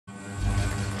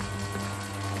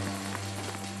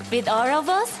With all of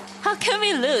us, how can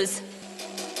we lose?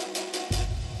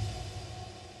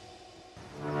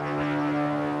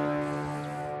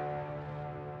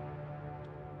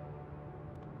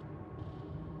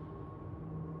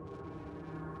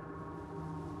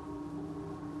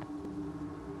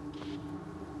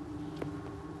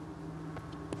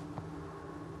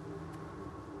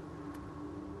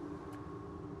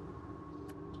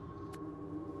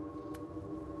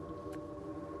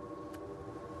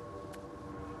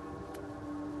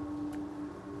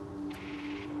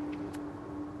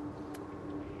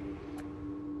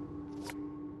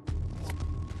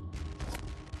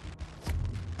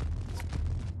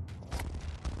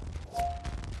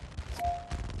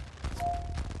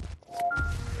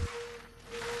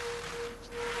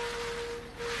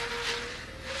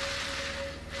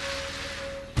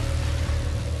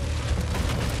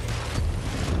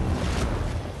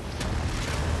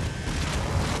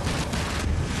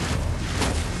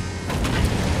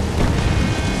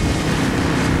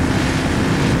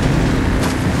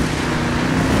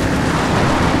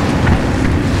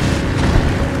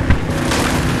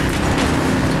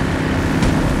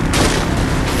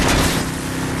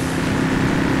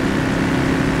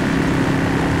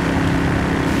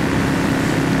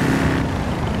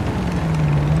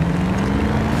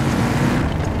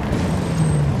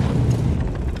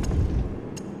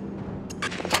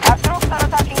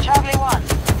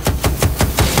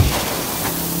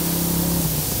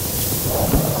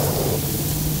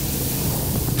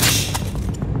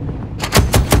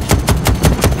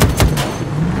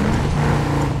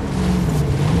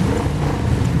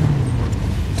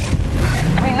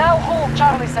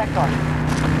 Charlie sector.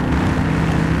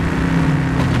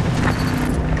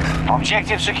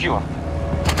 Objective secure.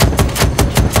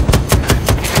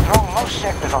 Control most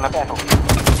sectors on the battlefield.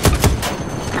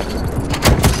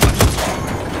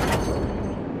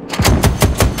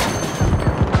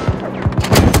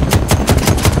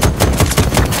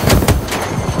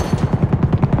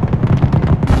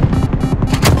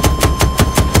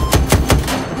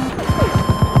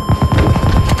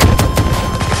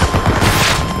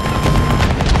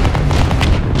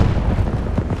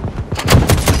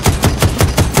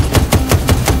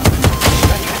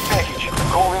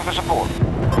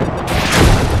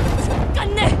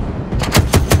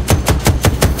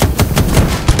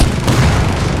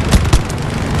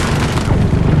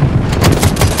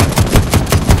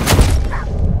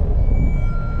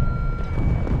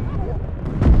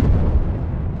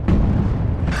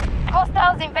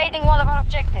 Invading one of our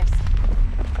objectives.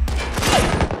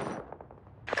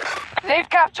 They've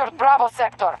captured Bravo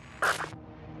sector.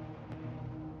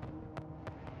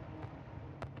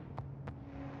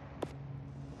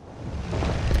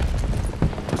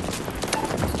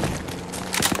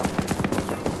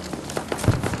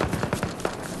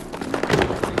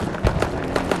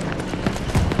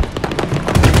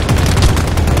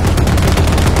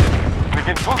 We've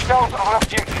been pushed out of our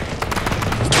objective.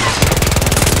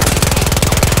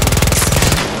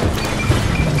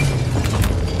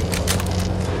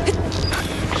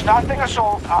 Starting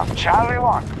assault on Charlie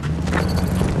 1.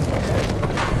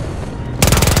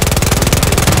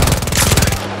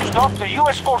 Stop the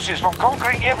US forces from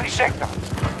conquering every sector.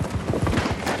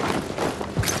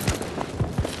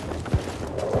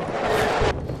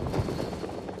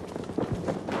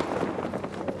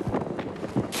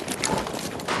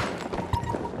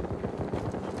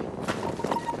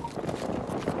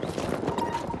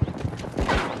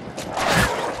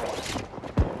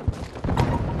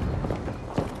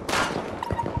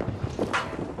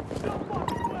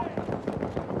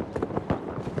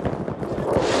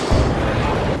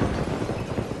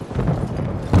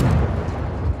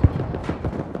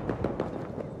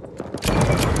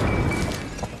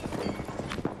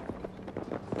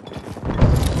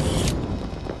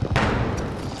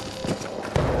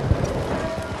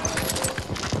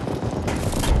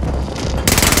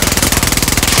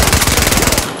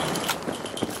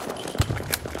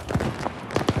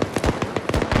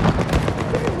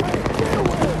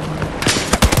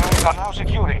 Are now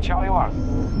securing Charlie 1.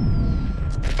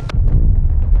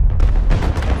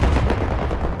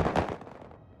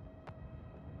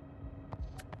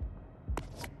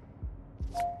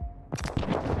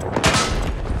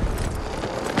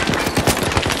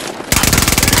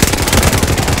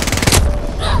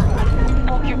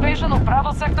 Occupation of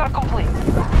Bravo sector complete.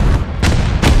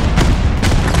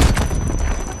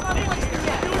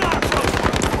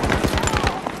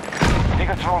 They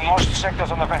control most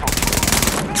sectors on the battlefield.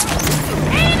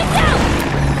 Enemy down!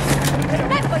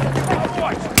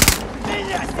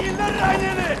 Меня сильно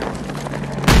ранены!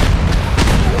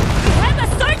 We have a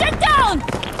sergeant down!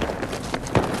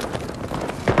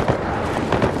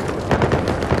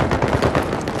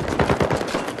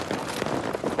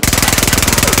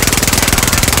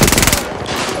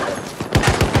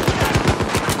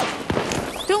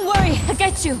 worry, I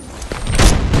got you.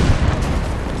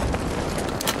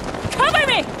 Cover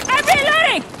me! I'm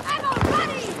reloading! I'm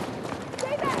already!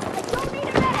 Stay back! I don't need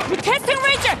a medic! Requesting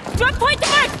Ranger! Drop point to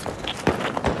mark!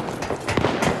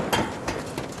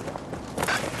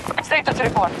 Status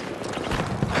report.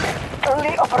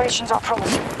 Early operations are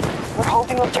promising. We're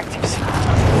holding objectives.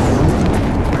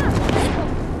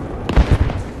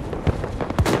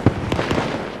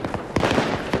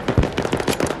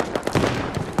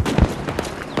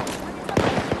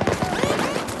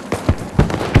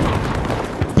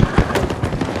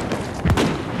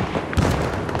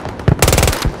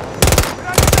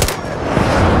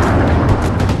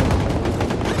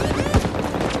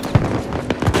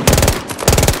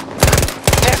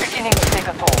 They're beginning to take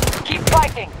a toll. Keep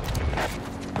fighting!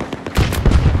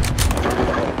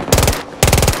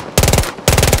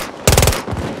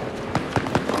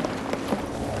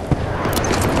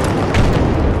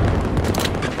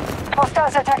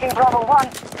 Hostiles attacking Bravo 1.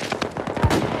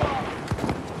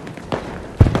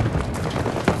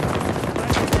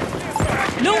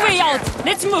 No way out!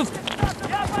 Let's move!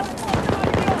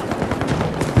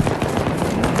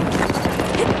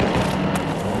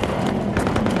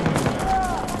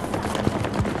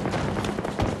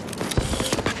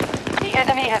 The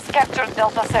enemy has captured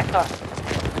Delta Sector.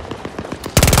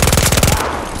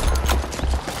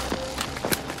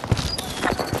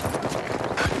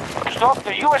 Stop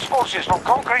the US forces from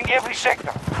conquering every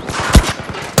sector.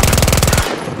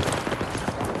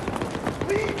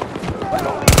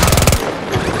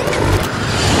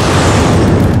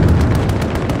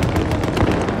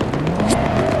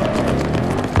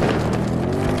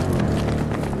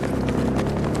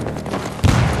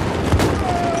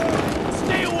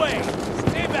 Stay away!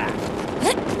 Stay back!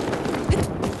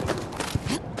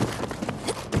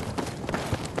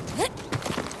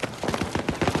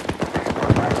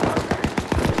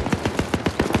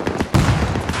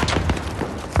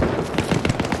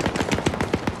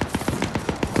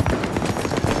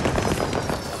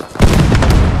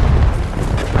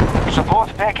 Support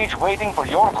package waiting for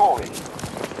your calling.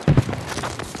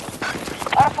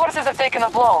 Our forces have taken a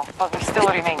blow, but we still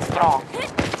remain strong.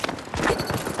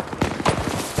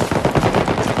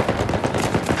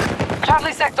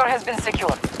 Charlie Sector has been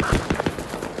secured.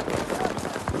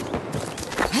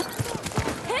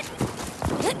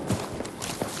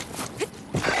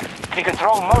 We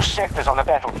control most sectors on the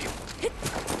battlefield.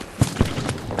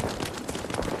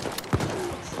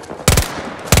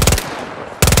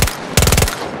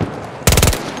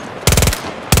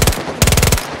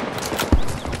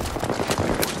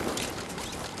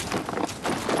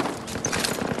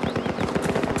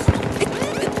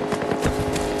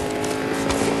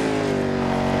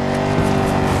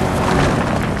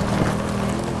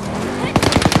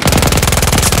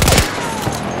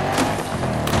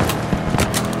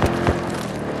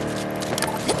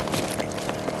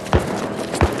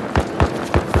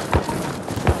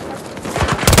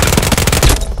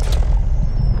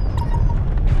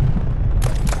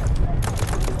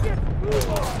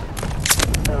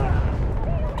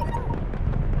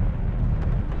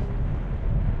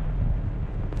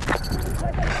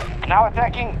 Now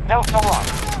attacking Delta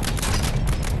 1.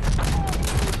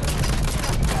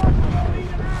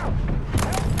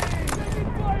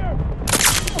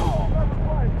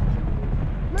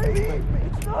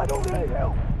 It's not only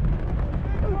help!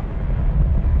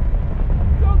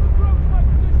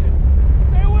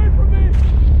 Stay away from me!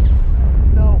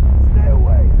 No, stay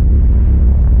away!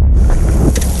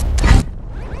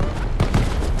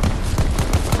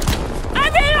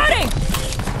 I'm reloading!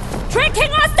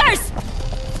 Tracking monsters!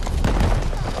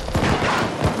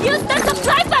 Use the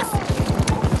supply bus!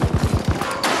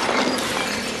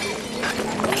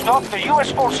 Stop the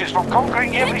US forces from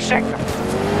conquering every sector.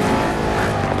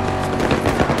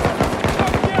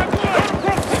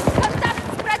 Контакт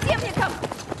с противником!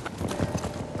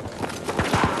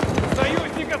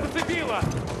 Союзника зацепило!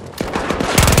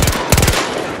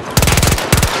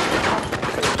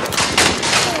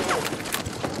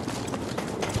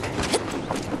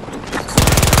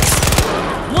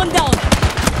 One down!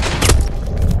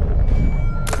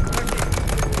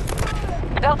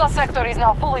 Delta Sector is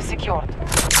now fully secured.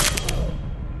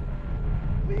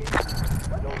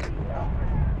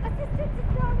 Assistance is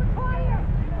not required!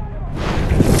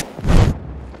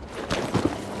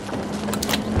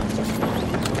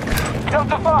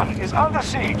 Delta 1 is under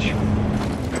siege.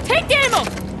 Take the ammo!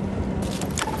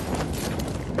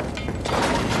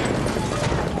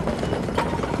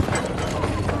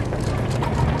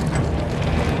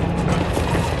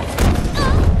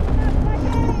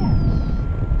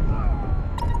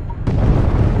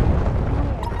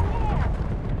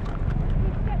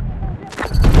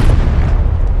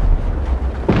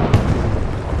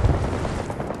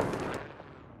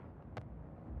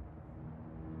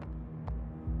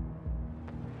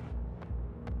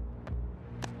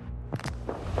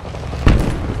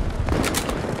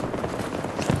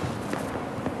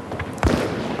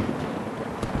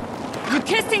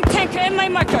 Broadcasting tank and my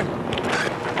marker.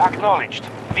 Acknowledged.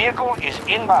 Vehicle is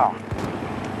inbound.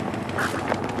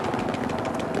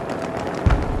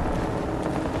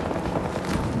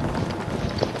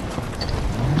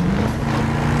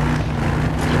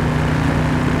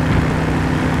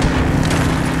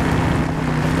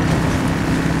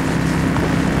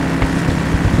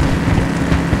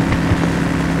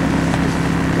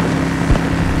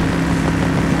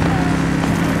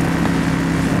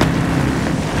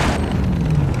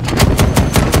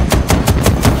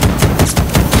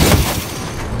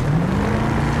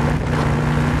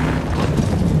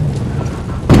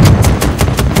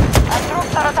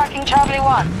 Charlie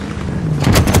 1.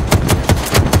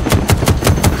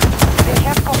 They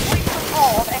have complete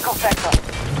control of Echo Sector.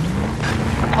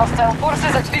 Hostile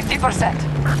forces at 50%.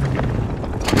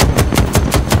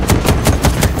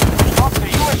 Stop the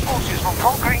US forces from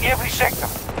conquering every sector.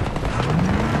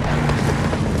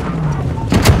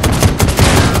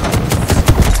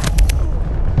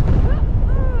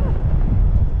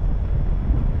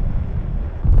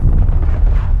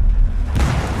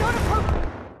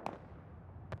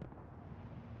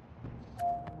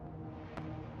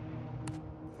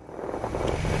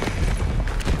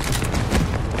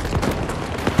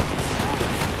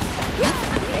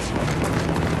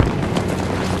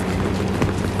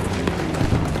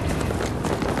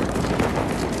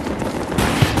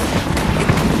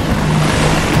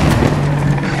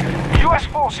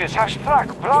 Forces have struck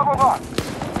Bravo 1.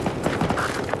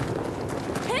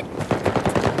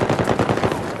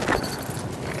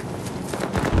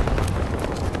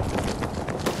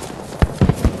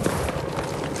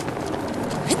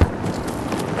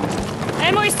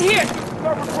 Ammo is here.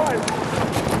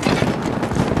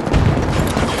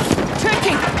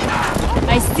 Tracking.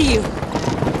 I see you.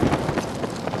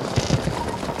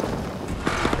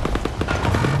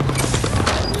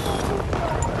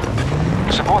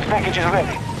 Support package is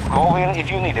ready. Go in if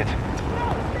you need it.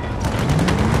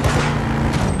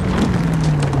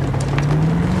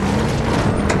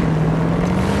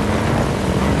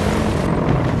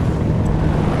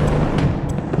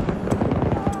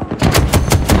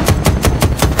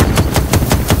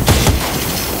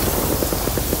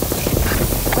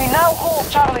 We now hold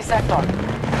Charlie Sector.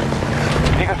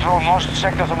 We control most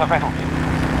sectors on the battlefield.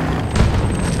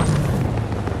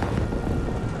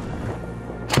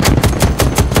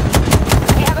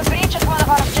 We have a breach at one of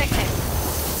our objectives.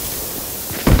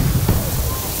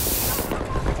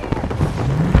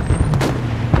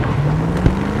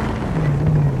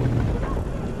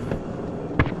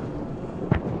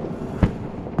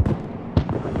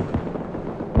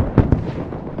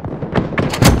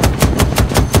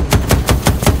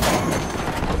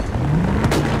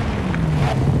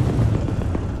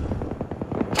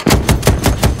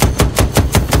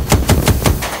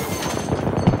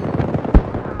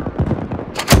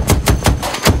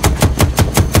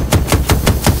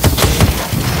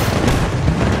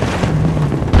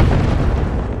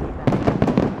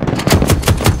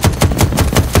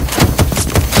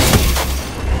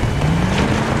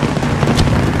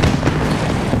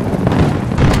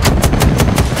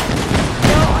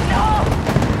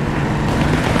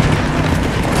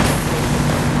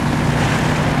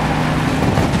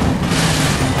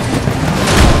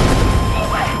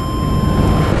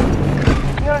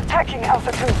 Attacking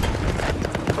Alpha 2.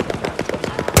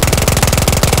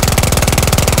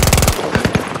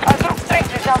 Our group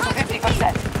strength is down to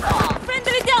 50%.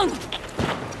 Friendly down.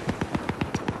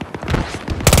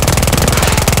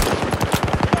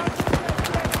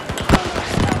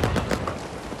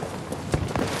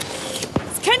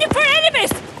 Scanning for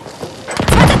enemies.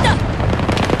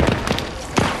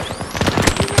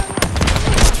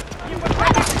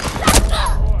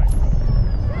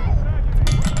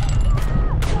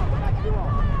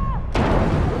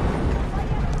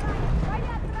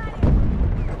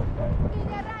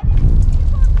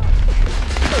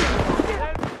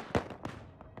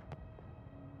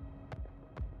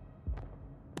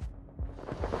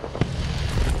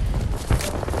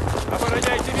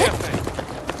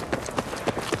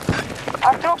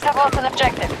 Our troops have lost an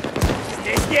objective.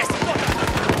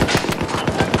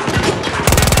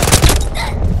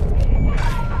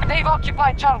 They've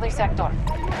occupied Charlie Sector.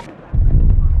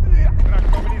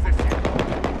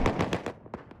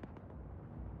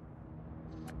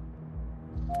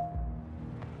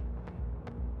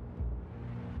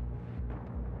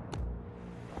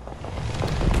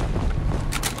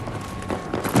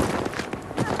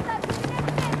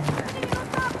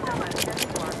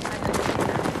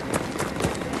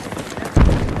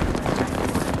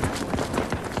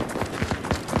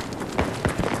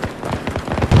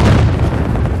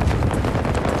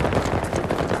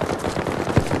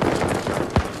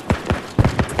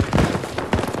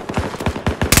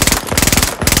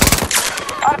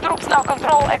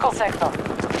 sector.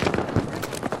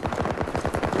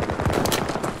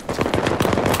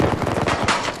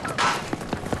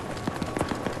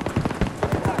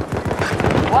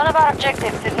 One of our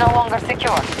objectives is no longer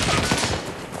secure.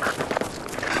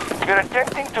 We're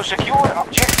attempting to secure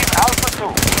objective Alpha 2.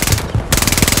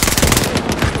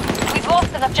 We've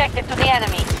lost an objective to the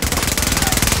enemy.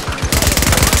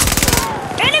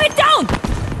 Enemy down!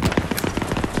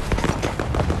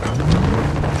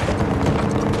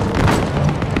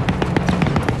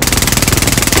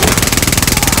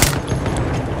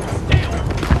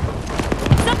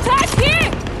 Supply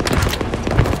here!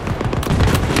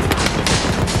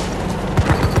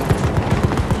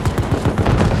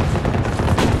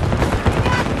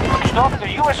 Stop the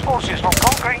US forces from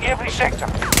conquering every sector.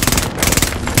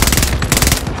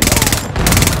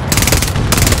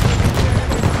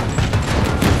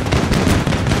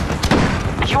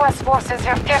 US forces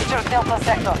have captured Delta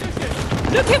sector.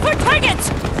 Looking for targets!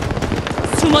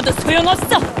 숨어도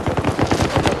소용없어!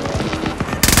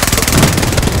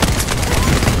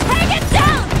 Target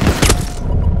down!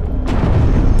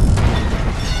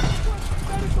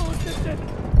 Medical assistant!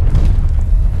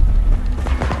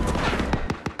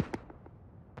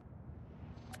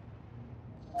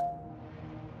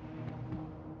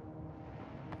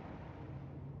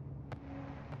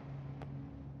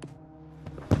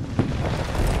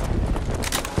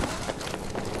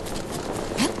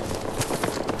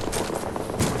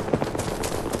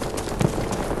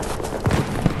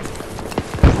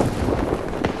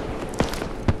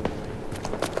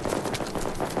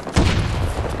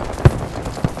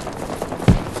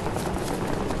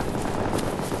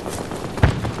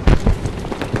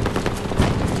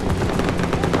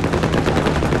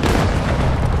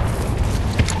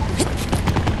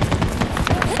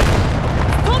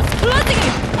 Bombs closing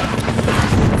in!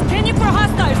 Scanning for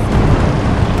hostiles!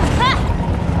 Aha!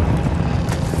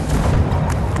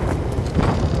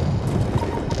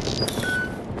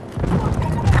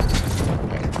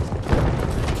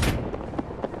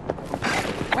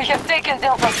 We have taken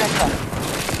Delta sector.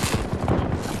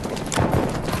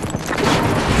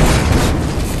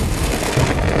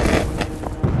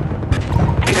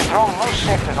 We control most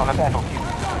sectors on the battlefield.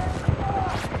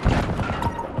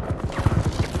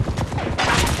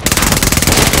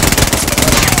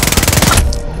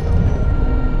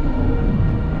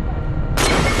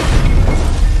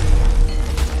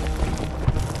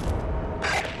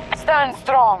 Stand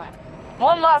strong.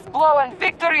 One last blow and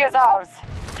victory is ours.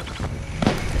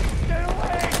 Get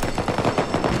away!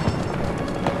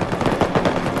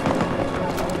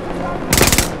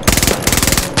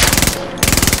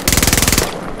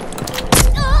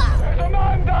 There's a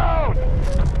man down!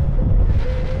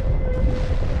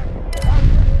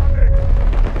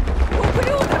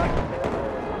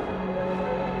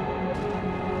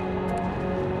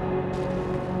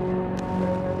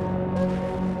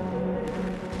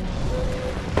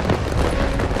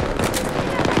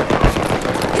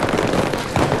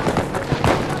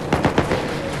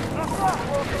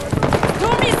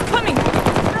 Storm is coming!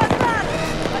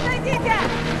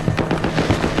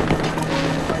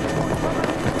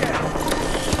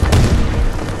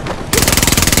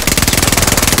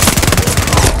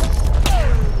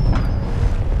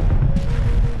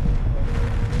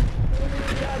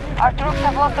 Our troops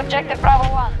have lost objective Bravo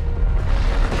 1.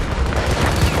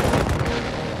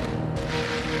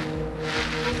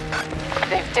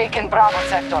 They've taken Bravo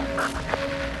sector.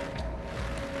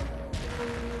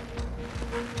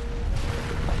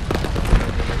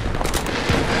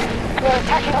 We're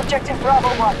attacking objective Bravo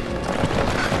 1.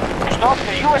 Stop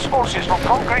the US forces from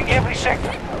conquering every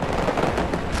sector.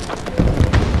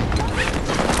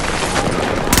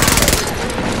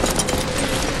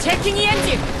 Checking the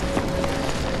engine!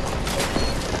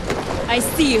 I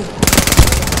see you.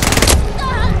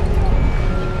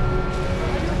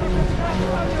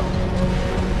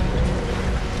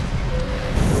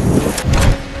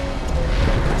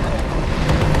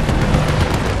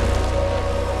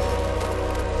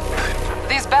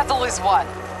 This battle is won.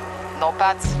 No,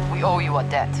 Pats, we owe you a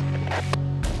debt.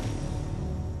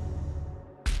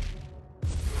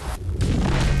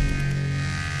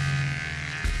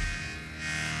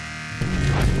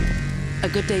 A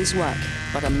good day's work,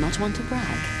 but I'm not one to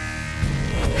brag.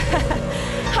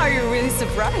 Are you really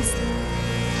surprised?